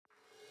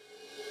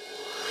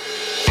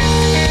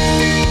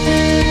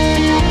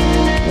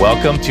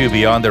Welcome to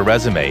Beyond the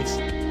Resumes,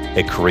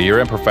 a career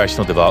and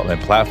professional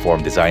development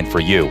platform designed for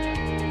you,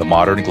 the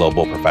modern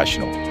global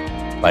professional.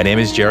 My name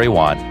is Jerry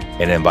Wan,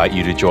 and I invite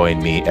you to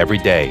join me every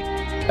day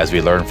as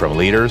we learn from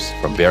leaders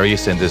from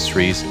various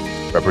industries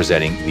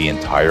representing the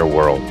entire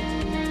world.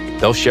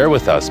 They'll share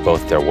with us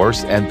both their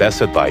worst and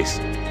best advice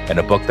and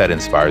a book that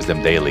inspires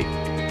them daily.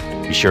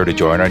 Be sure to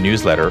join our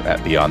newsletter at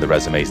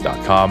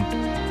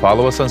beyondtheresumes.com,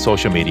 follow us on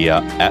social media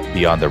at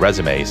Beyond the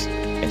Resumes,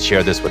 and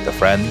share this with a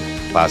friend,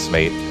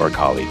 classmate, or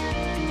colleague.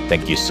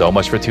 Thank you so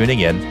much for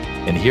tuning in,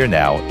 and here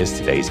now is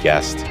today's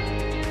guest.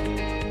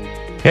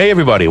 Hey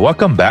everybody,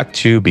 welcome back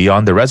to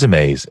Beyond the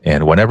Resumes.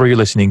 And whenever you're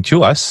listening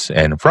to us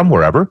and from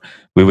wherever,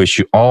 we wish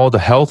you all the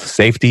health,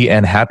 safety,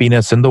 and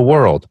happiness in the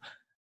world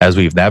as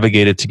we've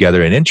navigated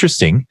together an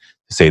interesting,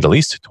 to say the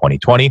least,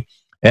 2020.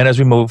 And as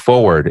we move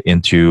forward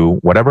into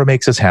whatever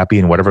makes us happy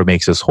and whatever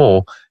makes us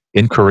whole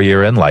in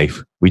career and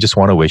life, we just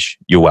want to wish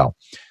you well.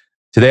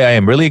 Today, I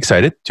am really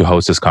excited to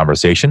host this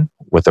conversation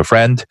with a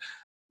friend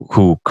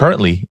who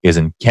currently is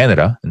in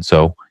Canada. And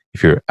so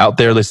if you're out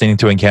there listening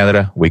to in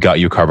Canada, we got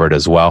you covered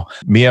as well.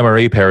 Mia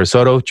Marie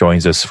Perisotto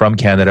joins us from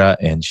Canada,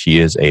 and she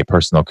is a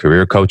personal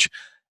career coach.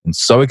 And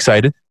so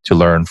excited to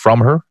learn from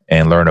her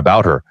and learn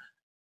about her.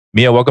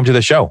 Mia, welcome to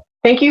the show.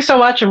 Thank you so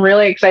much. I'm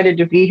really excited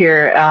to be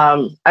here.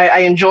 I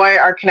enjoy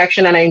our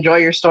connection and I enjoy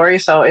your story.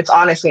 So it's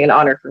honestly an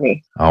honor for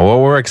me. Oh,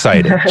 well, we're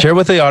excited. Share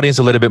with the audience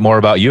a little bit more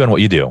about you and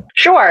what you do.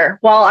 Sure.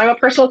 Well, I'm a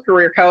personal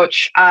career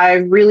coach. I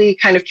really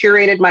kind of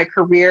curated my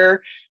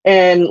career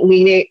in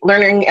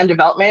learning and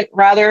development,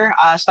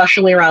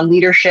 especially around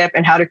leadership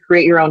and how to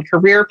create your own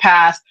career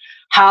path,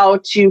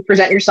 how to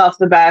present yourself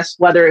the best,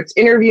 whether it's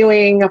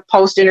interviewing,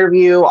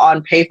 post-interview,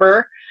 on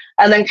paper,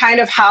 and then kind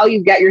of how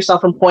you get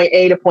yourself from point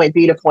A to point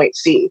B to point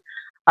C.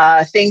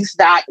 Things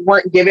that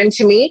weren't given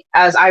to me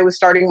as I was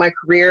starting my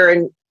career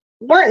and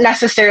weren't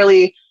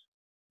necessarily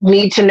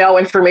need to know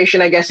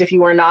information, I guess, if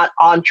you were not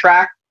on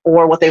track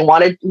or what they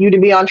wanted you to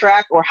be on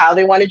track or how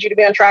they wanted you to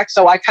be on track.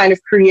 So I kind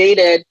of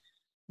created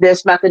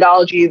this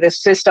methodology,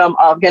 this system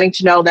of getting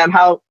to know them.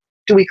 How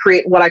do we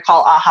create what I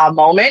call aha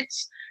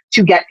moments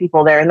to get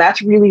people there? And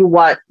that's really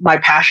what my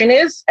passion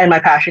is. And my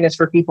passion is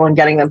for people and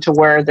getting them to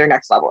where their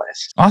next level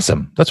is.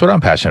 Awesome. That's what I'm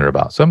passionate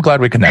about. So I'm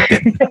glad we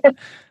connected.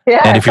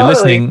 Yeah, and if you're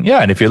totally.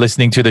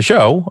 listening to the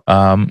show,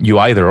 you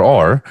either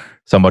are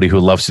somebody who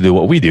loves to do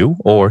what we do,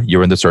 or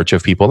you're in the search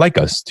of people like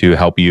us to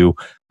help you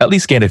at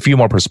least gain a few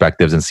more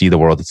perspectives and see the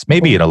world it's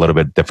maybe in a little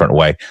bit different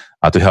way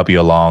to help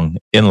you along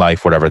in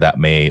life, whatever that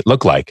may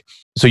look like.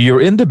 So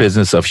you're in the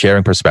business of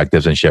sharing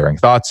perspectives and sharing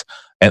thoughts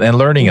and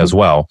learning as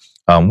well.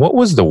 What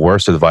was the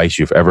worst advice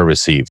you've ever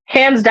received?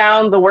 Hands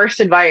down, the worst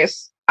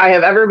advice I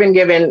have ever been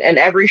given in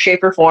every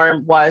shape or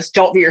form was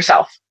don't be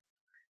yourself.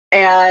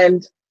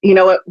 And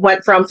it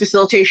went from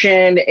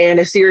facilitation in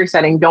a serious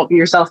setting, don't be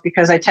yourself,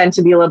 because I tend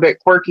to be a little bit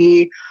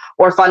quirky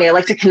or funny. I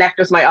like to connect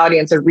with my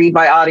audience and read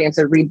my audience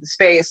and read the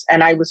space.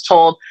 And I was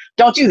told,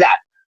 don't do that.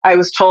 I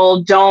was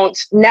told, don't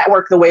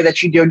network the way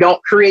that you do.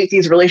 Don't create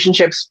these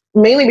relationships,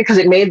 mainly because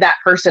it made that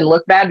person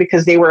look bad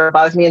because they were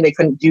above me and they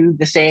couldn't do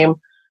the same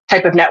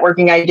type of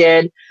networking I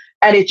did.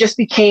 And it just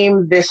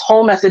became this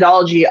whole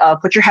methodology of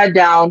put your head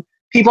down,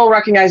 people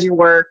recognize your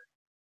work,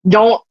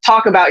 don't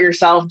talk about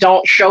yourself,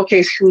 don't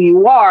showcase who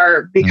you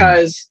are,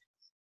 because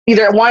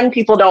either one,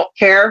 people don't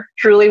care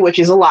truly, which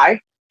is a lie.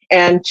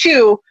 And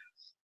two,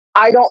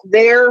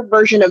 their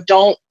version of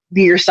don't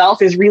be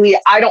yourself is really,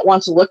 I don't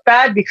want to look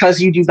bad because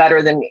you do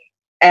better than me.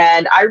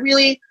 And I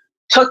really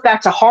took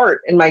that to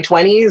heart in my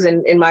 20s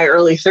and in my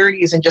early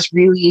 30s and just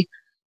really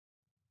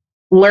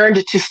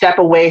learned to step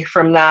away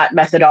from that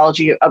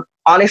methodology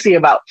honestly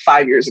about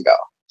 5 years ago.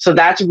 So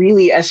that's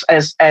really as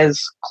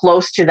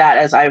close to that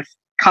as I've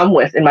come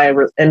with in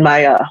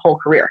my whole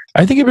career.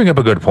 I think you bring up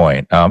a good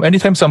point.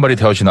 Anytime somebody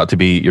tells you not to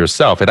be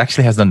yourself, it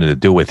actually has nothing to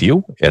do with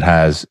you. It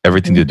has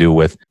everything to do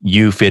with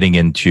you fitting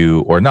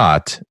into or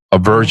not a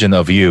version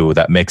of you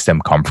that makes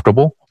them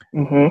comfortable.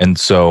 And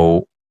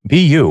so be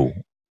you,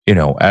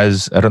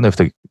 as I don't know if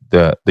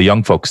the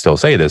young folks still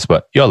say this,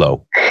 but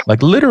YOLO,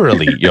 like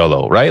literally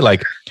YOLO, right?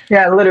 Like,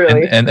 yeah,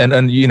 literally.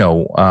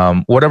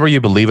 And whatever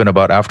you believe in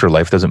about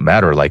afterlife doesn't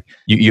matter. Like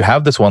you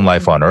have this one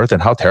life on earth,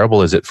 and how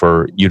terrible is it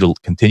for you to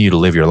continue to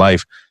live your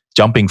life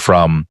jumping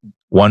from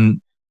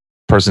one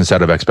person's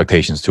set of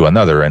expectations to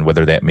another, and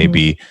whether that may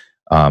be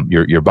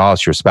your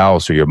boss, your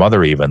spouse, or your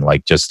mother, even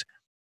like just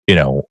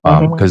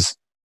because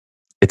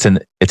it's an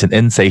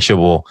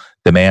insatiable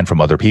demand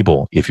from other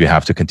people if you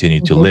have to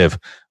continue to live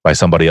by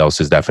somebody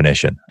else's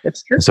definition.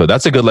 It's true. So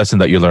that's a good lesson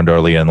that you learned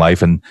early in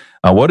life. And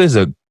what is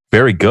a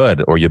very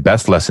good or your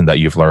best lesson that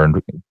you've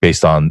learned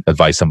based on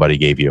advice somebody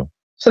gave you?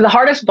 So the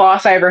hardest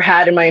boss I ever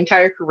had in my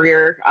entire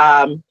career,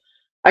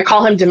 I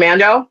call him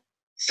Demando.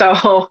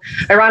 So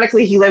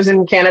ironically, he lives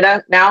in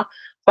Canada now,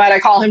 but I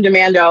call him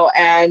Demando.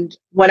 And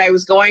when I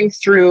was going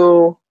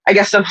through, I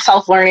guess, some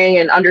self-learning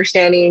and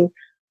understanding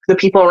the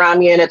people around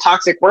me in a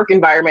toxic work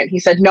environment, he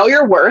said, know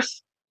your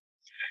worth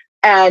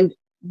and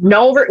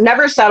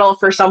never settle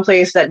for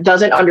someplace that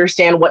doesn't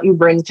understand what you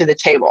bring to the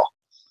table.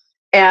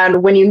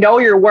 And when you know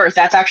your worth,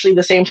 that's actually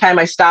the same time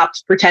I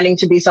stopped pretending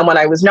to be someone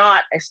I was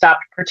not. I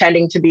stopped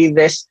pretending to be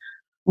this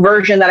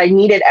version that I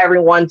needed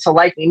everyone to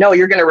like me. No,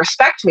 you're going to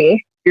respect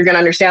me. You're going to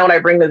understand what I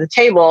bring to the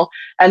table.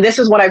 And this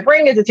is what I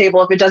bring to the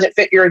table. If it doesn't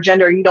fit your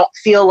agenda, or you don't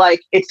feel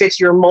like it fits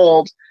your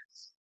mold,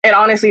 it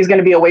honestly is going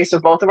to be a waste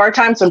of both of our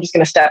time. So I'm just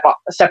going to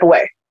step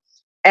away.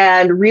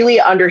 And really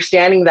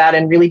understanding that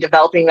and really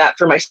developing that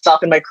for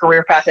myself in my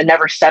career path and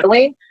never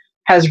settling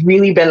has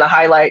really been the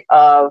highlight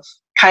of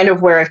kind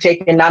of where I've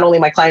taken not only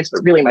my clients,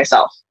 but really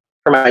myself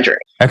for my journey.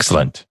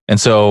 Excellent. And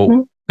so I'm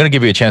going to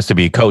give you a chance to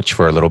be coach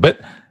for a little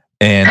bit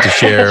and to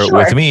share Sure.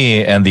 with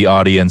me and the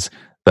audience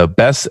the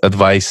best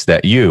advice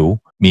that you,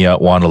 Mia,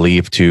 want to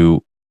leave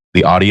to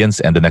the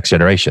audience and the next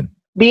generation.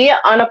 Be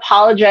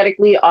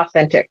unapologetically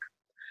authentic.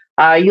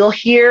 You'll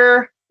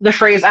hear the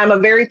phrase, I'm a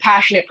very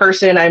passionate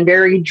person. I'm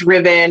very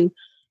driven.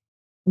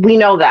 We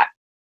know that.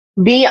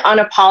 Be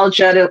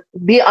unapologetic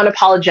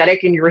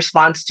in your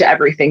response to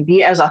everything.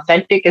 Be as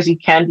authentic as you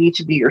can be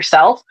to be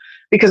yourself,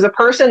 because the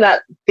person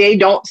that they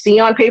don't see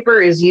on paper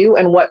is you,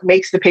 and what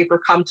makes the paper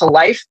come to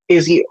life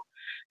is you.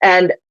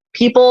 And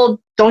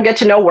people don't get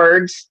to know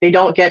words. They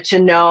don't get to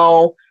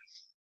know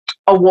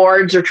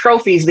awards or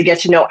trophies. They get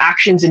to know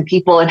actions and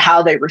people and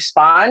how they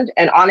respond.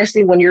 And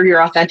honestly, when you're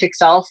your authentic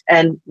self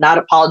and not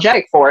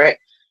apologetic for it,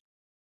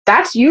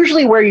 that's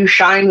usually where you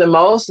shine the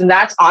most. And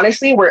that's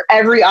honestly where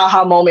every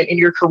aha moment in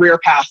your career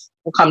path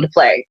will come to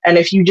play. And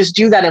if you just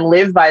do that and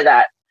live by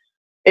that,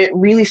 it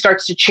really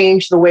starts to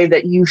change the way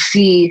that you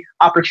see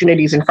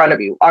opportunities in front of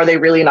you. Are they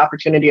really an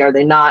opportunity? Are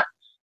they not?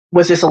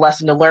 Was this a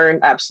lesson to learn?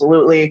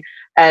 Absolutely.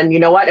 And you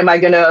know what? Am I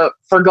going to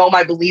forgo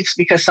my beliefs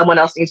because someone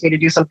else needs me to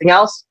do something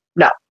else?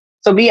 No.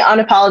 So be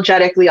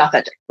unapologetically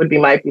authentic would be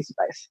my piece of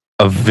advice.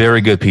 A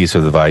very good piece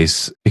of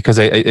advice, because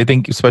I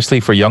think especially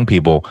for young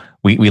people,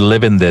 we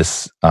live in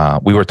this,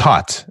 we were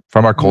taught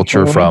from our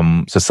culture,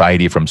 from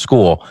society, from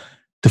school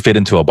to fit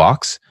into a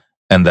box.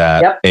 And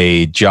that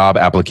a job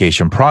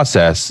application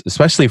process,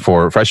 especially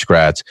for fresh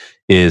grads,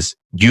 is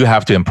you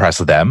have to impress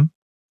them.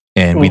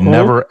 And we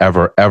never,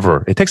 ever,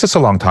 ever, it takes us a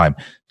long time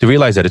to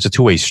realize that it's a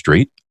two-way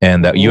street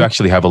and that you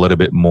actually have a little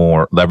bit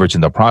more leverage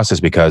in the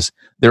process, because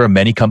there are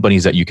many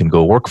companies that you can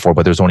go work for,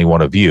 but there's only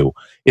one of you.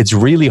 It's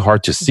really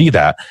hard to see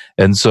that.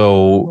 And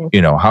so,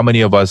 you know, how many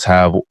of us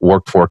have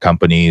worked for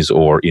companies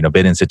or, you know,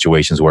 been in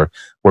situations where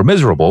we're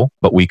miserable,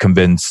 but we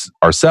convince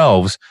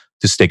ourselves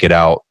to stick it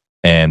out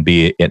and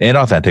be an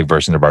inauthentic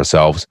version of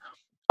ourselves,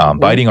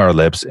 biting our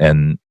lips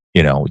and,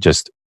 you know,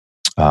 just,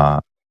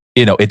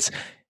 you know, it's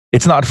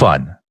not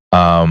fun.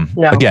 No.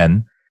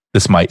 Again,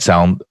 this might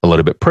sound a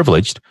little bit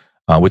privileged,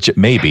 which it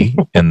may be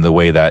in the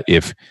way that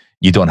if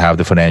you don't have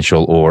the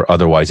financial or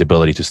otherwise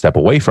ability to step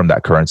away from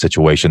that current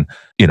situation,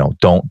 you know,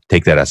 don't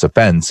take that as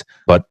offense.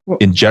 But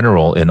in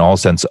general, in all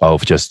sense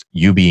of just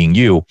you being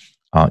you,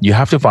 you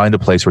have to find a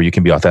place where you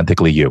can be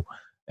authentically you.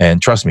 And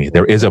trust me,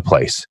 there is a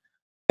place.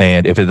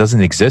 And if it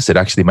doesn't exist, it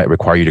actually might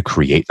require you to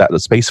create that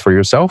space for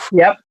yourself.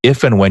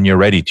 If and when you're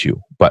ready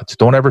to. But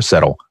don't ever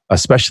settle,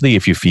 especially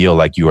if you feel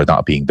like you are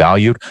not being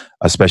valued,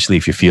 especially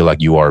if you feel like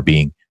you are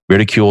being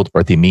ridiculed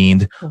or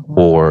demeaned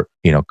or,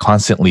 you know,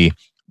 constantly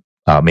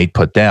made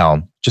put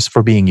down just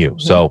for being you.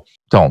 So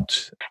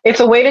don't. It's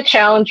a way to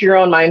challenge your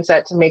own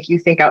mindset to make you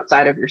think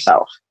outside of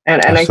yourself.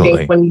 And I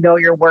think when you know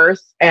your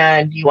worth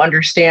and you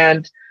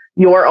understand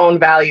your own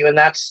value, and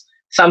that's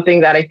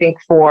something that I think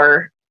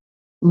for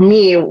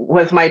me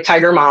with my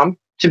tiger mom,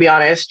 to be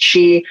honest,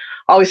 she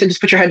always said, just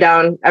put your head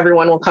down.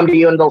 Everyone will come to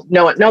you and they'll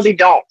know it. No, they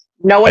don't.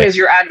 No one is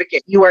your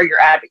advocate. You are your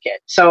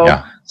advocate.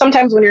 So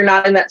sometimes when you're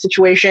not in that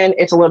situation,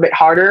 it's a little bit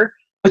harder,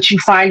 but you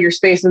find your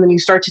space and then you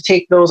start to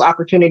take those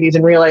opportunities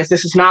and realize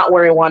this is not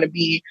where I want to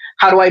be.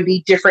 How do I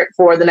be different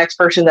for the next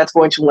person that's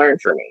going to learn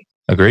from me?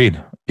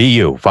 Agreed. Be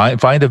you. Find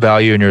the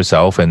value in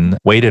yourself and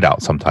wait it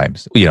out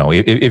sometimes. You know,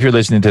 if you're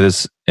listening to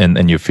this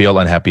and you feel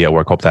unhappy at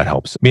work, hope that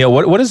helps. Mia,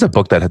 what is the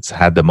book that has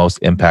had the most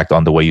impact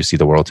on the way you see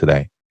the world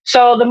today?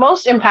 So the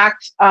most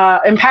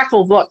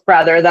impactful book,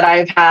 rather, that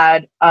I've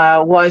had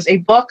was a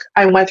book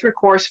I went through a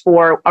course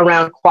for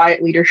around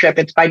quiet leadership.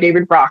 It's by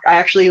David Brock. I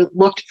actually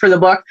looked for the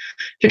book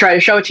to try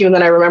to show it to you, and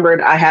then I remembered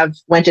I have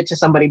lent it to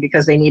somebody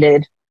because they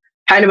needed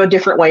kind of a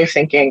different way of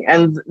thinking.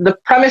 And the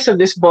premise of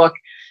this book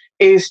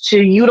is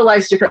to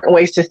utilize different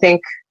ways to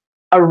think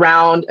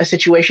around a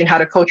situation, how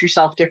to coach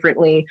yourself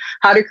differently,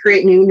 how to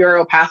create new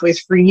neural pathways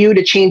for you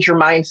to change your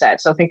mindset.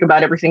 So think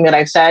about everything that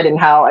I've said and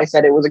how I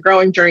said it was a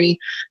growing journey.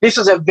 This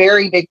was a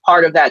very big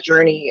part of that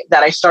journey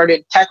that I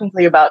started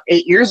technically about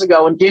 8 years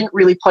ago and didn't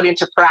really put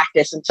into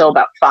practice until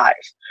about 5.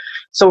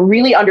 So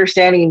really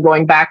understanding and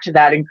going back to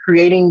that and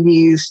creating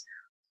these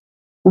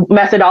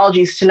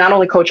methodologies to not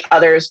only coach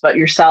others, but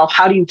yourself.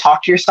 How do you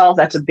talk to yourself?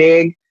 That's a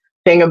big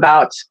thing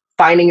about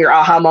finding your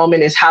aha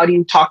moment, is how do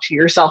you talk to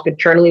yourself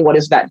internally? What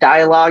is that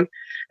dialogue?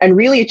 And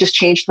really, it just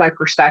changed my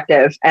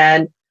perspective.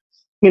 And,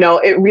 you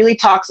know, it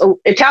talks a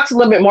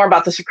little bit more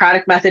about the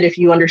Socratic method. If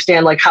you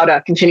understand like how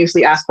to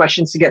continuously ask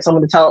questions to get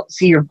someone to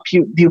see your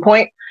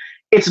viewpoint,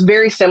 it's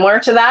very similar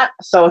to that.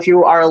 So if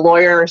you are a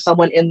lawyer or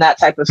someone in that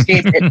type of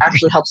scape, it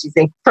actually helps you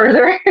think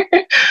further.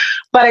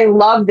 But I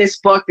love this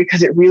book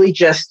because it really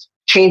just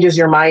changes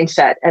your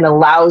mindset and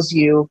allows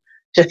you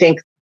to think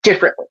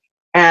differently.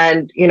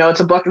 And, it's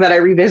a book that I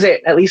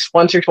revisit at least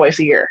once or twice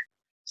a year.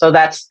 So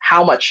that's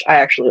how much I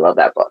actually love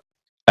that book.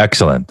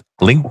 Excellent.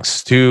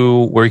 Links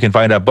to where you can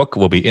find that book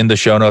will be in the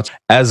show notes,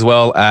 as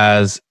well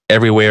as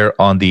everywhere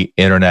on the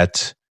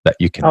internet that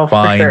you can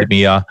find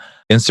Mia.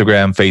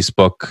 Instagram,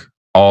 Facebook,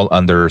 all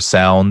under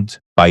Sound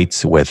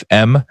Bites with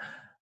M.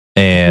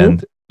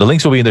 And the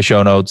links will be in the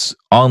show notes.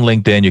 On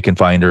LinkedIn, you can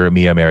find her,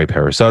 Mia Mary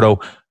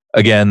Parisotto.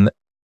 Again,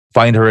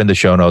 find her in the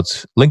show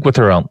notes. Link with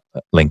her on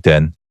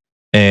LinkedIn.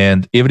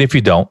 And even if you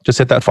don't, just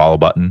hit that follow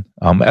button.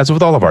 As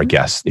with all of our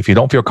guests, if you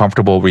don't feel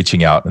comfortable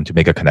reaching out and to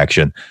make a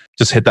connection,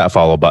 just hit that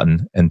follow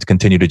button and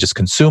continue to just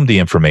consume the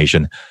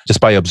information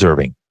just by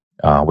observing,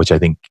 which I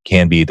think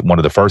can be one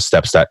of the first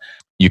steps that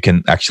you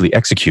can actually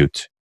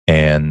execute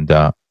and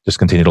just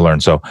continue to learn.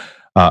 So,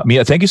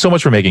 Mia, thank you so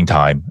much for making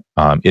time.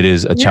 It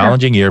is a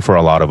challenging year for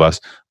a lot of us,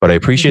 but I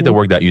appreciate the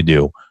work that you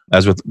do.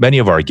 As with many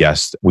of our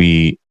guests,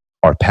 we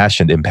are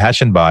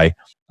impassioned by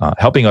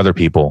helping other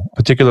people,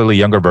 particularly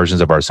younger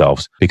versions of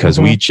ourselves, because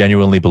we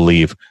genuinely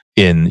believe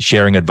in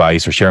sharing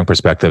advice or sharing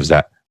perspectives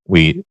that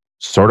we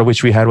sort of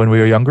wish we had when we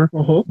were younger.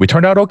 We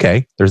turned out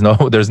okay. There's no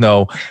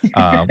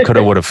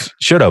coulda, woulda,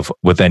 shoulda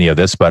with any of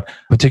this, but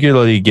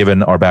particularly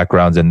given our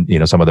backgrounds and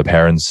some of the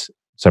parent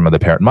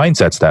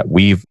mindsets that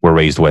we were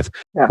raised with,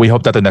 we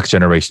hope that the next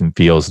generation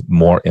feels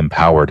more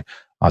empowered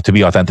to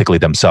be authentically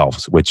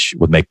themselves, which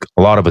would make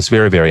a lot of us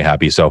very, very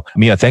happy. So,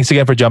 Mia, thanks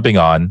again for jumping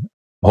on.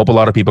 Hope a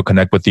lot of people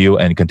connect with you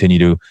and continue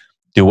to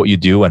do what you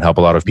do and help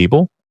a lot of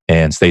people,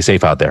 and stay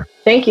safe out there.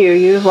 Thank you.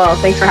 You as well.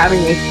 Thanks for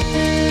having me.